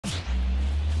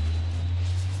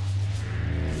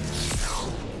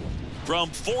From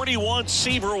 41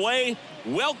 Seaver Way,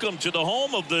 welcome to the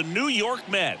home of the New York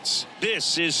Mets.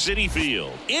 This is Citi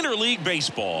Field, Interleague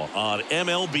Baseball on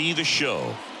MLB The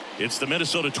Show. It's the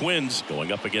Minnesota Twins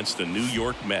going up against the New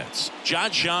York Mets. John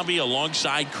Shambi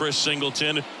alongside Chris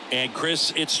Singleton. And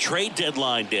Chris, it's trade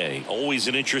deadline day. Always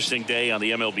an interesting day on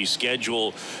the MLB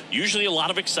schedule. Usually a lot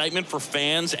of excitement for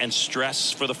fans and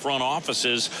stress for the front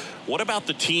offices. What about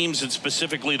the teams and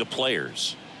specifically the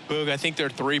players? Boog, I think there are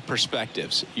three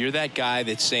perspectives. You're that guy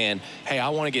that's saying, hey, I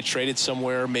want to get traded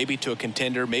somewhere, maybe to a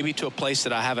contender, maybe to a place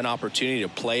that I have an opportunity to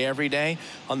play every day.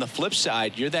 On the flip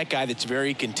side, you're that guy that's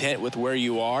very content with where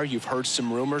you are. You've heard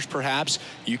some rumors, perhaps.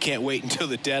 You can't wait until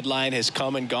the deadline has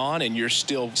come and gone and you're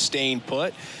still staying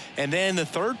put. And then the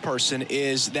third person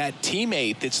is that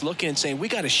teammate that's looking and saying, we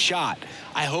got a shot.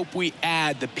 I hope we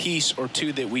add the piece or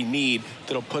two that we need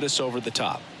that'll put us over the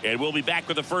top. And we'll be back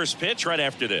with the first pitch right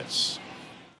after this.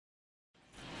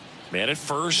 Man at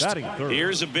first,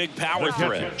 here's a big power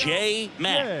threat. J.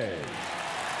 Mack.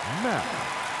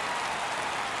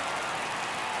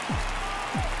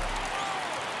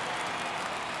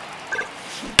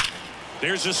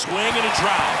 There's a swing and a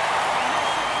drive.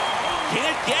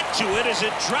 Can't get to it as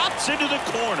it drops into the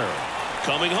corner.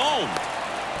 Coming home.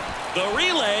 The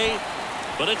relay,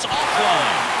 but it's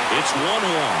offline. It's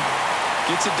 1-1.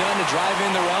 Gets it done to drive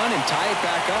in the run and tie it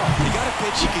back up. He got a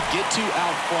pitch he could get to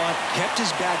out front, kept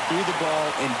his back through the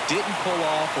ball, and didn't pull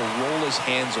off or roll his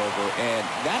hands over. And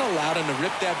that allowed him to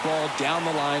rip that ball down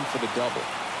the line for the double.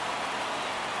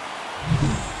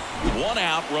 One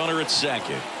out, runner at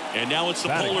second. And now it's the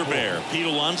polar bear, Pete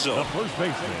Alonso. The first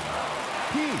baseman,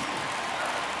 Pete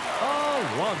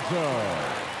Alonso.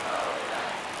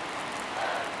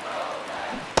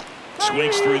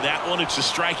 Swings through that one. It's a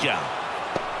strikeout.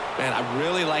 Man, I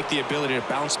really like the ability to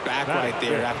bounce back right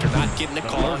there after not getting the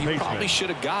call he probably should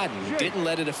have gotten. Didn't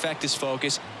let it affect his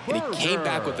focus, and he came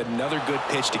back with another good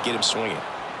pitch to get him swinging.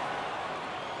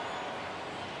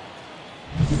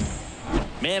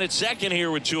 Man at second here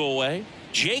with 2 away.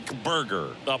 Jake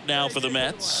Berger up now for the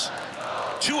Mets.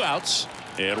 2 outs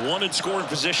and 1 in scoring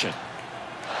position.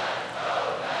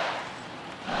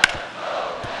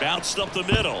 Bounced up the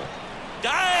middle.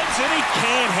 Dives and he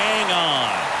can't hang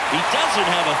on. He doesn't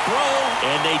have a throw,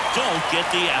 and they don't get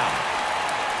the out.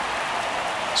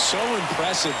 So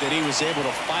impressive that he was able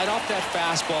to fight off that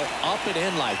fastball up and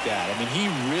in like that. I mean,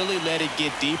 he really let it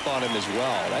get deep on him as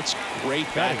well. That's great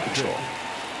bat control.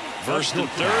 First and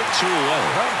third, 2 away.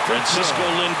 Francisco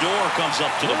Lindor comes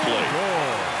up to the plate.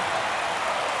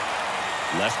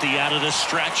 Lefty out of the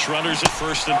stretch. Runners at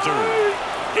first and third.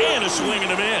 And a swing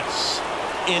and a miss.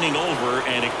 Inning over,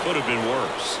 and it could have been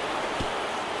worse.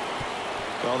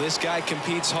 Well, this guy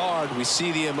competes hard. We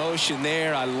see the emotion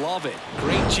there. I love it.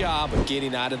 Great job of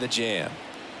getting out of the jam.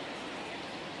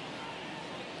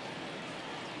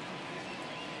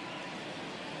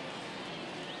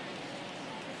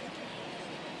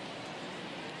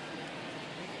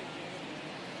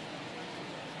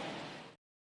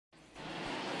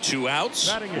 Two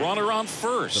outs. Runner on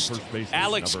first.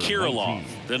 Alex Kirilloff,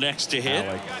 the next to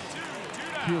hit.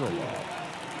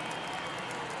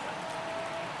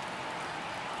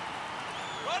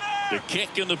 The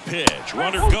kick and the pitch.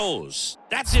 Runner goes.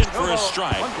 That's in for a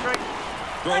strike.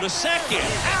 Throw to second.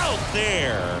 Out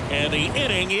there. And the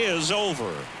inning is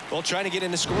over. Well, trying to get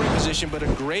into scoring position, but a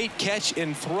great catch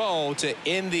and throw to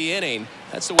end the inning.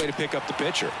 That's the way to pick up the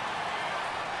pitcher.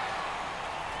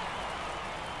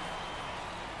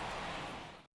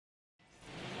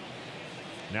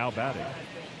 Now batting,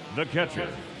 the catcher,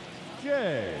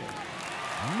 J.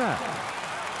 Mack.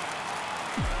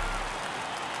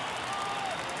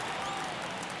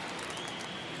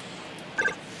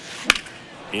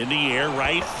 In the air,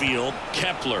 right field.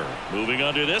 Kepler moving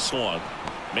under this one.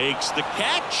 Makes the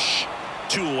catch.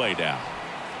 2 away now.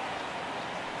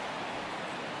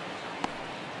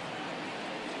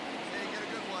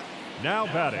 Now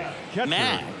batting, catcher.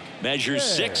 Mack measures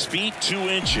 6 feet 2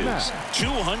 inches,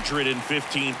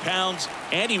 215 pounds,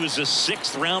 and he was a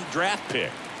 6th-round draft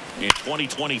pick in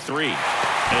 2023.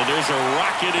 And there's a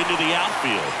rocket into the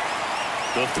outfield.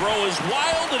 The throw is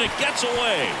wild, and it gets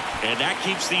away. And that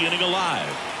keeps the inning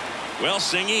alive. Well,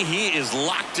 Singy, he is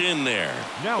locked in there.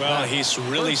 Well, he's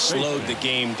really slowed the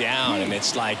game down, and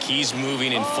it's like he's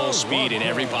moving in full speed, and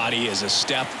everybody is a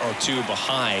step or 2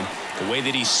 behind. The way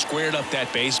that he squared up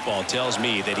that baseball tells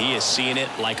me that he is seeing it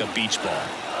like a beach ball.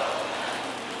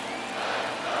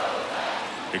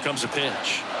 Here comes a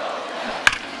pitch.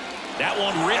 That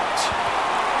one ripped.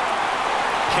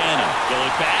 Canna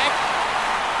going back.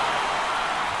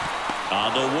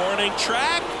 On the warning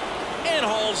track and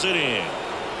hauls it in.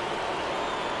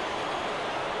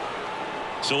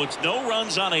 So it's no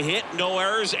runs on a hit, no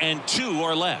errors, and 2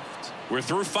 are left. We're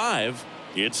through 5.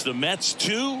 It's the Mets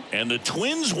 2 and the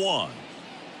Twins 1.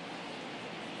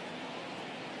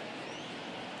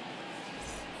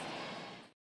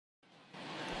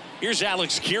 Here's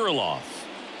Alex Kirilloff.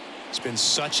 He's been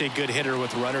such a good hitter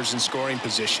with runners in scoring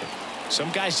position.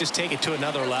 Some guys just take it to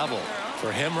another level.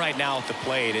 For him right now at the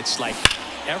plate, it's like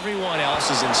everyone else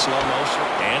is in slow motion.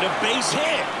 And a base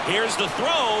hit. Here's the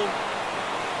throw.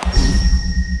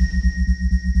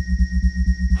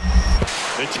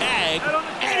 The tag,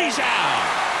 and he's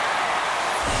out.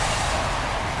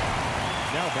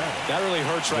 That really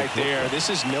hurts right there. This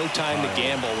is no time to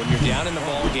gamble. When you're down in the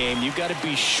ball game, you've got to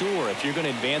be sure if you're going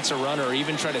to advance a runner or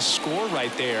even try to score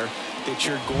right there that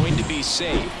you're going to be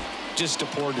safe. Just a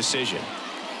poor decision.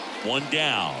 1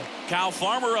 down. Kyle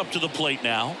Farmer up to the plate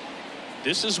now.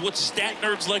 This is what stat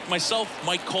nerds like myself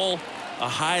might call a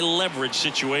high leverage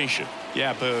situation.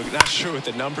 Yeah, Boog. Not sure what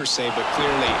the numbers say, but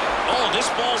clearly. Oh, this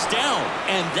ball's down,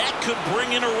 and that could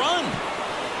bring in a run.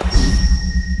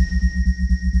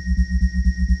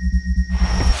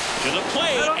 To the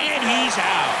plate, and he's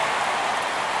out.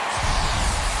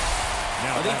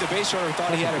 I think the base runner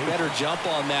thought he had a better jump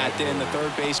on that than the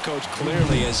third base coach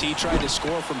clearly as he tried to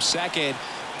score from second.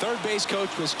 Third base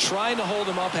coach was trying to hold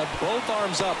him up, had both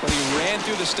arms up, but he ran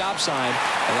through the stop sign,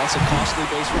 and that's a costly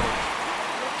base runner.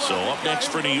 So up next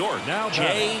for New York,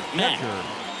 Jay Mack.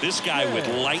 This guy with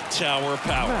light tower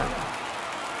power.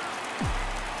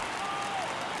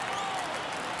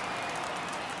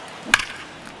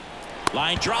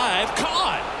 Line drive,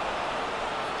 caught.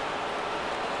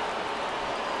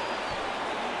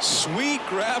 Sweet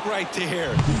grab right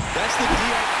there. That's the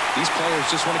deal. These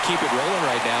players just want to keep it rolling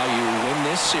right now. You win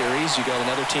this series, you got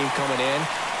another team coming in,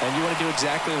 and you want to do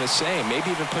exactly the same. Maybe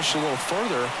even push a little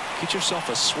further, get yourself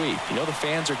a sweep. You know the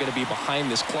fans are going to be behind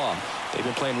this club. They've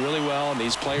been playing really well, and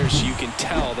these players, you can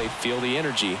tell they feel the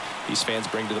energy these fans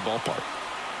bring to the ballpark.